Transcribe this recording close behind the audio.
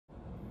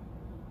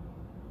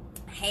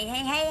Hey,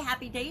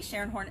 happy day.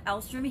 Sharon Horn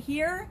Elstrom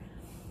here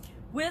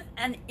with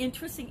an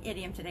interesting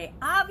idiom today.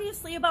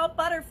 Obviously about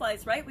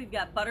butterflies, right? We've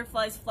got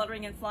butterflies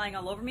fluttering and flying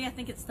all over me. I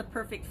think it's the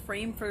perfect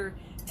frame for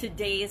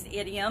today's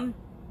idiom.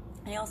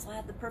 I also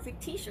have the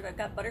perfect t-shirt. I've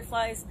got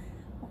butterflies,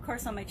 of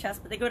course, on my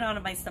chest, but they go down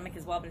to my stomach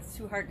as well, but it's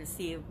too hard to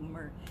see when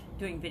we're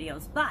doing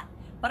videos. But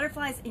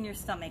butterflies in your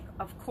stomach,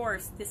 of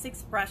course, this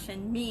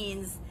expression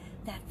means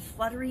that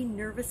fluttery,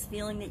 nervous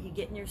feeling that you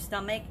get in your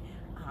stomach,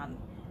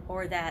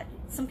 or that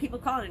some people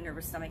call it a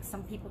nervous stomach,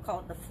 some people call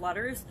it the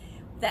flutters,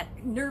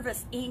 that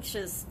nervous,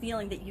 anxious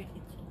feeling that you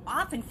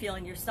often feel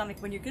in your stomach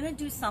when you're going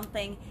to do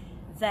something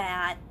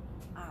that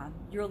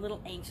you're a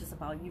little anxious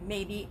about. You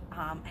maybe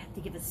have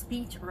to give a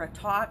speech or a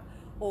talk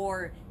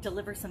or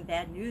deliver some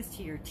bad news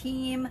to your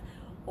team,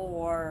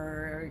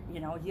 or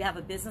you have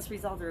a business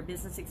result or a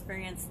business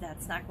experience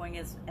that's not going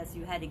as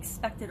you had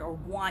expected or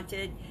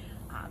wanted.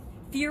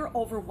 Fear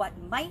over what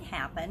might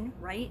happen,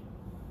 right?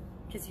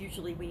 Because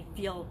usually we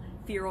feel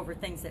fear over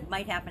things that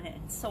might happen,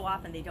 and so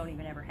often they don't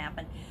even ever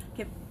happen.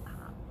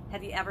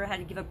 Have you ever had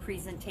to give a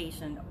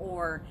presentation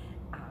or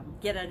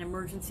get an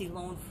emergency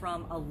loan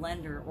from a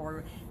lender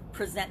or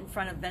present in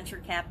front of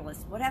venture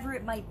capitalists? Whatever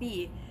it might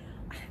be,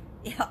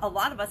 a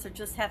lot of us are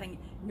just having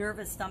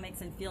nervous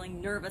stomachs and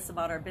feeling nervous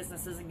about our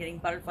businesses and getting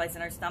butterflies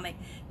in our stomach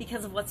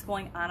because of what's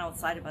going on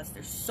outside of us.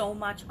 There's so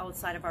much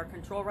outside of our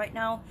control right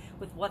now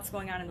with what's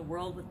going on in the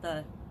world with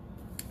the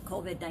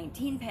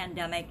COVID-19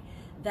 pandemic,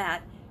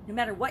 that no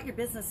matter what your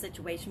business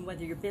situation,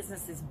 whether your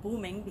business is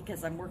booming,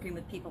 because I'm working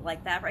with people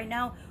like that right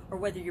now, or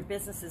whether your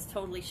business is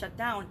totally shut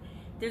down,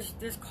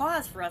 there's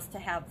cause for us to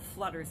have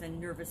flutters and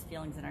nervous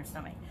feelings in our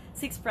stomach.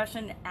 This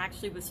expression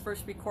actually was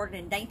first recorded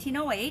in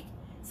 1908,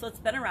 so it's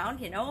been around,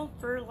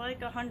 for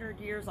like 100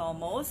 years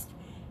almost.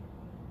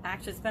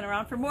 Actually, it's been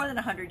around for more than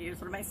 100 years.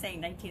 What am I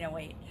saying?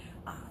 1908.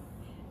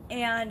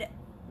 And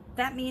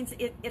that means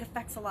it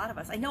affects a lot of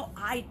us. I know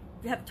I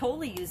have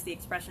totally used the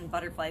expression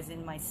butterflies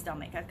in my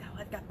stomach.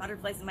 I've got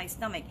butterflies in my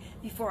stomach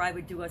before I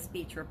would do a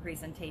speech or a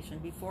presentation,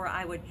 before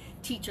I would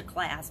teach a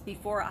class,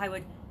 before I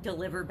would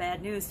deliver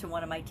bad news to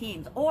one of my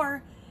teams.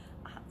 Or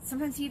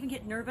sometimes you even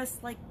get nervous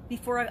like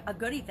before a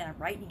good event,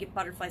 right? You get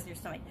butterflies in your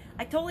stomach.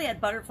 I totally had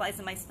butterflies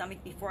in my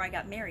stomach before I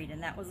got married,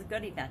 and that was a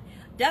good event.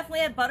 Definitely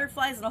had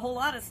butterflies and a whole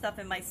lot of stuff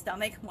in my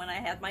stomach when I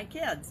had my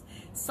kids.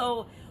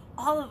 So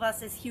all of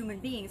us as human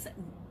beings,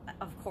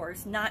 of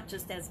course, not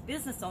just as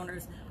business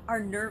owners, are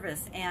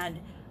nervous and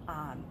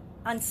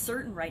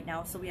uncertain right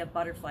now, so we have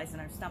butterflies in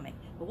our stomach.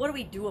 But what do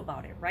we do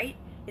about it, right?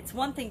 It's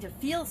one thing to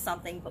feel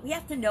something, but we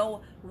have to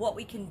know what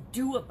we can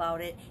do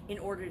about it in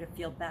order to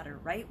feel better,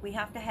 right? We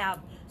have to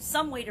have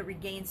some way to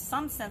regain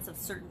some sense of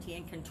certainty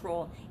and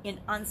control in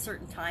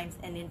uncertain times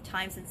and in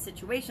times and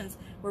situations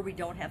where we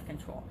don't have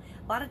control.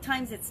 A lot of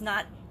times it's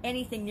not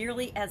anything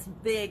nearly as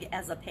big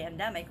as a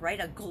pandemic, right?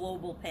 A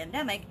global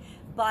pandemic,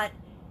 but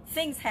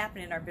things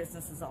happen in our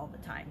businesses all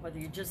the time, whether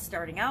you're just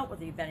starting out,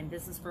 whether you've been in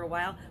business for a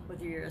while,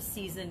 whether you're a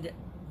seasoned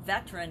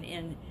veteran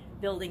in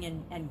building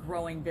and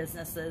growing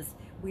businesses.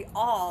 We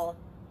all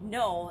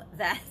know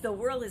that the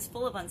world is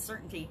full of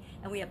uncertainty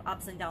and we have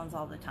ups and downs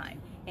all the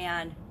time.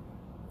 And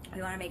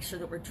we want to make sure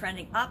that we're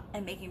trending up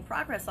and making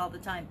progress all the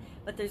time.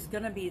 But there's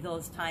going to be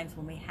those times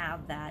when we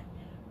have that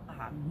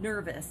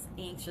nervous,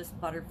 anxious,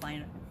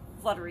 butterfly,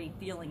 fluttery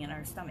feeling in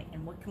our stomach.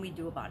 And what can we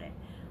do about it?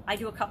 I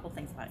do a couple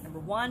things about it. Number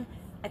one,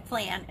 I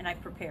plan and I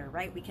prepare,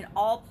 right? We can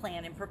all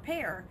plan and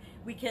prepare.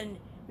 We can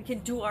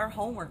do our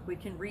homework. We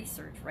can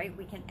research, right?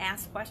 We can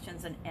ask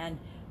questions and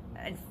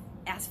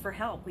ask for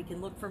help. We can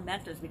look for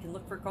mentors. We can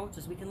look for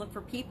coaches. We can look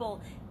for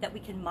people that we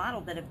can model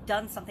that have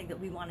done something that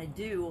we want to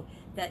do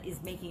that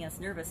is making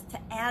us nervous, to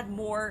add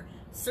more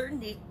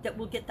certainty that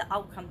we'll get the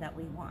outcome that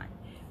we want.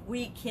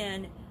 We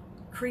can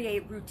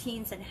create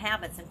routines and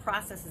habits and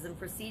processes and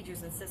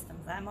procedures and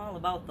systems. I'm all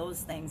about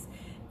those things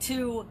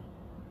to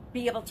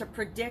be able to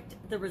predict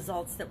the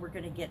results that we're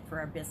going to get for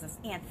our business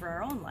and for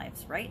our own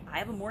lives, right? I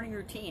have a morning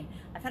routine.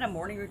 I've had a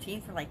morning routine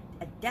for like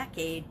a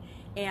decade,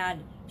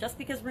 and just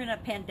because we're in a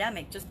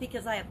pandemic, just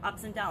because I have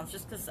ups and downs,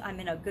 just because I'm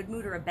in a good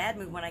mood or a bad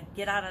mood when I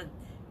get out of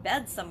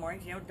bed some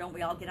mornings, don't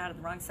we all get out of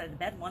the wrong side of the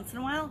bed once in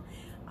a while?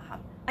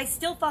 I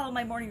still follow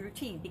my morning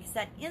routine because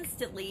that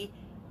instantly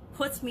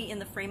puts me in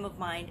the frame of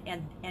mind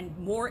and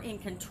more in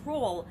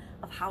control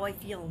of how I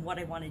feel and what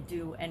I want to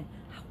do and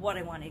what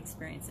I want to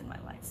experience in my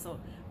life. So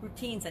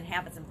routines and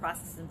habits and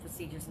processes and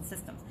procedures and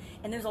systems.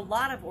 And there's a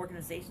lot of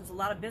organizations, a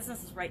lot of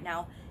businesses right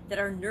now that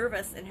are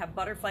nervous and have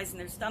butterflies in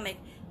their stomach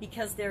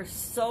because they're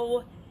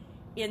so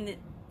in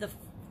the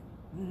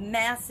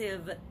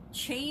massive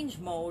change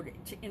mode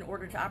in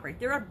order to operate.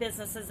 There are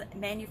businesses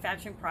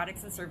manufacturing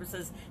products and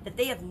services that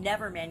they have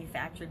never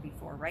manufactured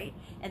before, right?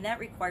 And that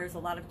requires a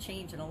lot of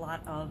change and a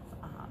lot of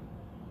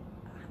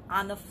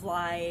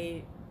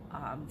on-the-fly,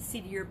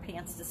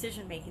 seat-of-your-pants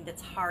decision-making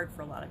that's hard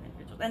for a lot of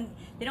individuals. And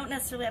they don't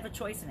necessarily have a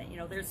choice in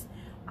it. There's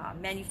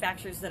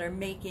manufacturers that are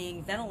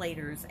making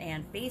ventilators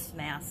and face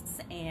masks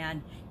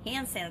and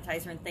hand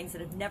sanitizer and things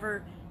that have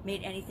never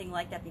made anything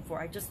like that before.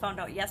 I just found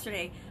out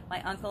yesterday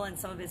my uncle and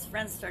some of his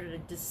friends started a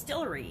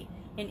distillery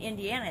in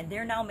Indiana, and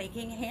they're now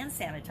making hand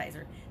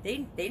sanitizer.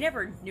 They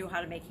never knew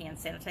how to make hand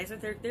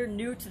sanitizer. They're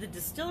new to the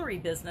distillery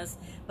business,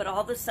 but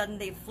all of a sudden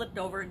they've flipped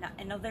over.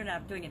 I know they're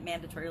not doing it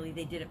mandatorily,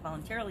 they did it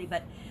voluntarily,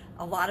 but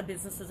a lot of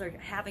businesses are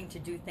having to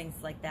do things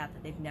like that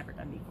they've never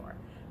done before,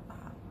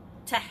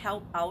 to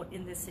help out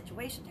in this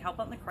situation, to help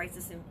out in the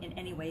crisis in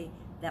any way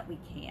that we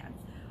can.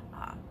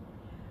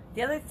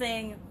 The other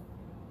thing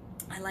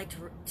I like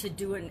to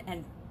do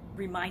and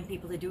remind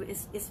people to do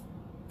is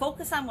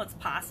focus on what's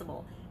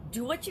possible.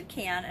 Do what you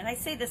can, and I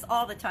say this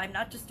all the time,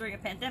 not just during a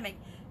pandemic.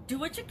 Do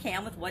what you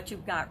can with what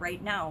you've got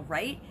right now,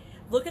 right?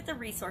 Look at the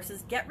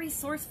resources, get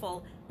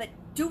resourceful, but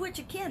do what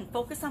you can.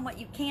 Focus on what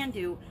you can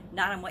do,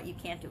 not on what you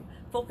can't do.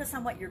 Focus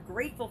on what you're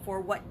grateful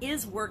for, what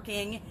is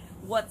working,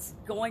 what's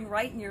going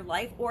right in your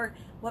life, or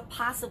what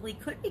possibly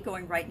could be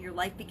going right in your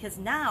life, because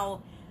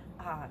now,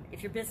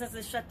 if your business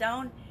is shut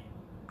down,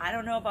 I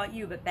don't know about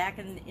you, but back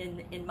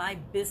in my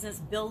business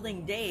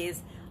building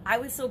days, I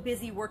was so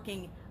busy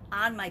working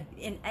on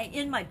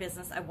in my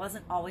business, I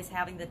wasn't always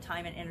having the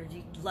time and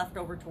energy left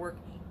over to work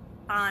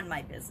on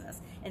my business.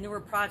 And there were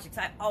projects,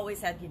 I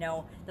always had,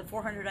 the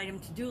 400 item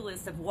to-do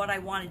list of what I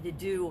wanted to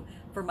do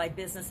for my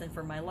business and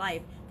for my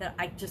life that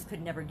I just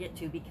could never get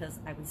to because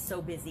I was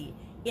so busy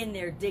in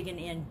there digging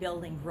in,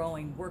 building,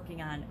 growing,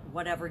 working on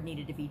whatever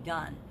needed to be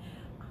done.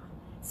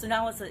 So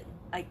now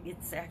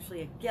it's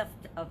actually a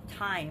gift of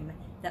time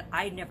that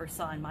I never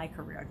saw in my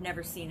career. I've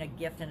never seen a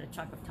gift and a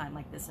chunk of time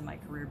like this in my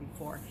career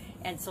before.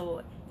 And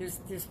so there's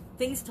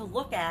things to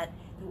look at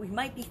that we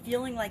might be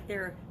feeling like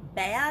they're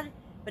bad,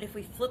 but if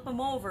we flip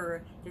them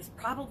over, there's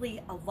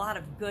probably a lot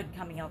of good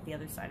coming out the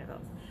other side of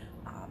those.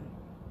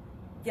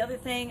 The other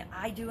thing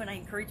I do and I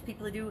encourage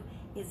people to do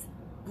is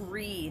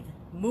breathe,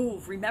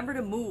 move. Remember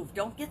to move.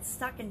 Don't get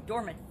stuck and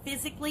dormant.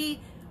 Physically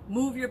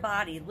move your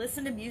body.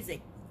 Listen to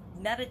music,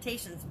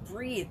 meditations,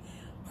 breathe,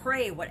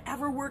 pray,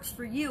 whatever works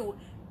for you.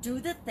 Do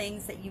the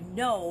things that you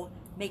know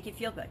make you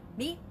feel good.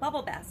 Me,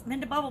 bubble baths. I'm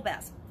into bubble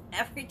baths.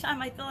 Every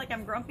time I feel like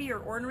I'm grumpy or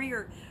ornery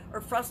or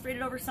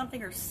frustrated over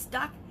something or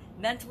stuck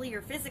mentally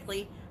or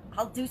physically,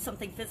 I'll do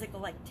something physical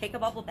like take a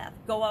bubble bath,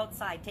 go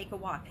outside, take a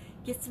walk,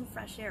 get some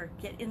fresh air,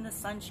 get in the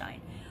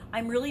sunshine.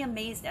 I'm really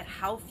amazed at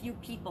how few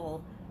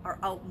people are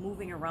out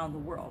moving around the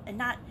world and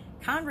not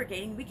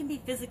congregating. We can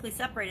be physically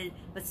separated,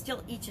 but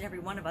still each and every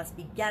one of us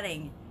be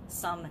getting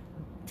some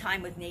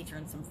time with nature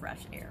and some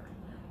fresh air.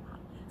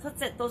 So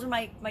that's it. Those are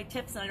my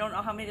tips, and I don't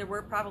know how many there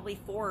were, probably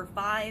 4 or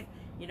 5.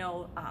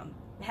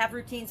 Have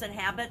routines and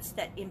habits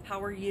that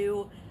empower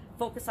you.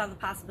 Focus on the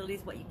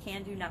possibilities, what you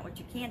can do, not what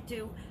you can't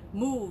do.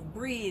 Move,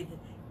 breathe,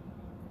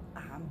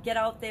 get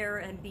out there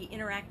and be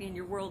interacting in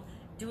your world.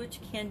 Do what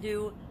you can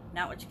do,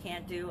 not what you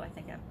can't do.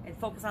 And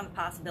focus on the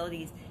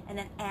possibilities, and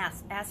then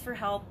ask for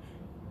help.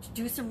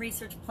 Do some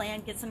research,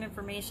 plan, get some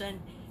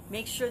information.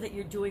 Make sure that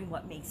you're doing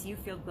what makes you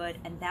feel good,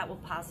 and that will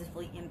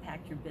positively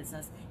impact your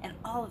business and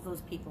all of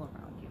those people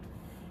around you.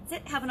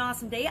 That's it. Have an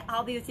awesome day.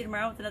 I'll be with you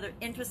tomorrow with another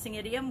interesting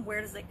idiom.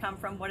 Where does it come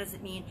from? What does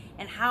it mean?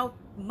 And how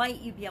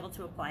might you be able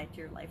to apply it to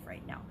your life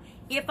right now?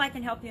 If I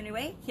can help you in any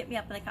way, hit me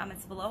up in the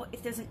comments below.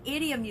 If there's an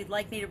idiom you'd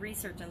like me to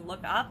research and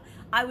look up,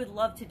 I would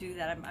love to do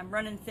that. I'm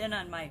running thin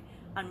on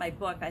my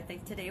book. I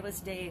think today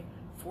was day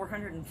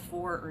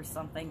 404 or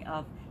something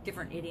of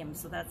different idioms.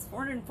 So that's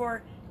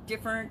 404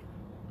 different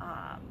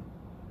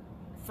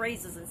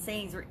phrases and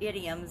sayings or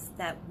idioms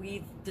that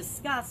we've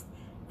discussed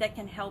that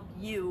can help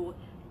you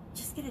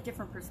just get a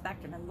different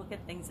perspective and look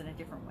at things in a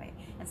different way.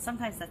 And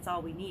sometimes that's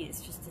all we need, is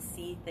just to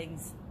see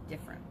things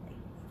differently.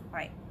 All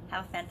right,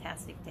 have a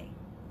fantastic day.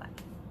 Bye.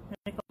 I'm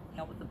gonna go hang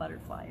out with the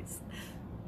butterflies.